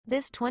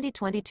This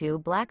 2022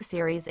 Black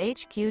Series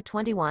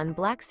HQ21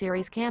 Black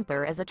Series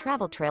camper is a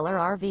travel trailer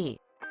RV.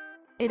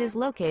 It is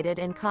located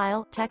in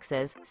Kyle,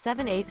 Texas,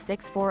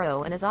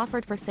 78640 and is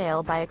offered for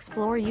sale by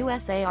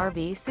ExploreUSA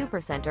RV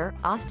Supercenter,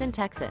 Austin,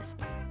 Texas.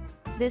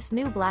 This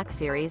new Black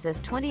Series is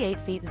 28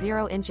 feet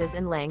 0 inches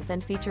in length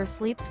and features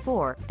sleeps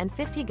 4 and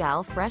 50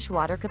 gal fresh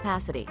water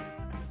capacity.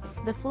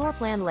 The floor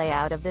plan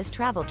layout of this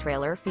travel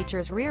trailer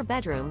features rear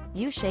bedroom,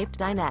 U-shaped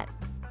dinette.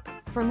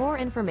 For more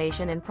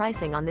information and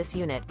pricing on this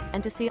unit,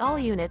 and to see all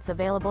units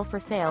available for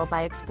sale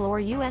by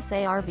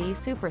ExploreUSA RV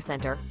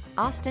Supercenter,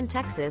 Austin,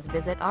 Texas,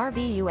 visit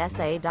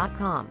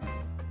RVUSA.com.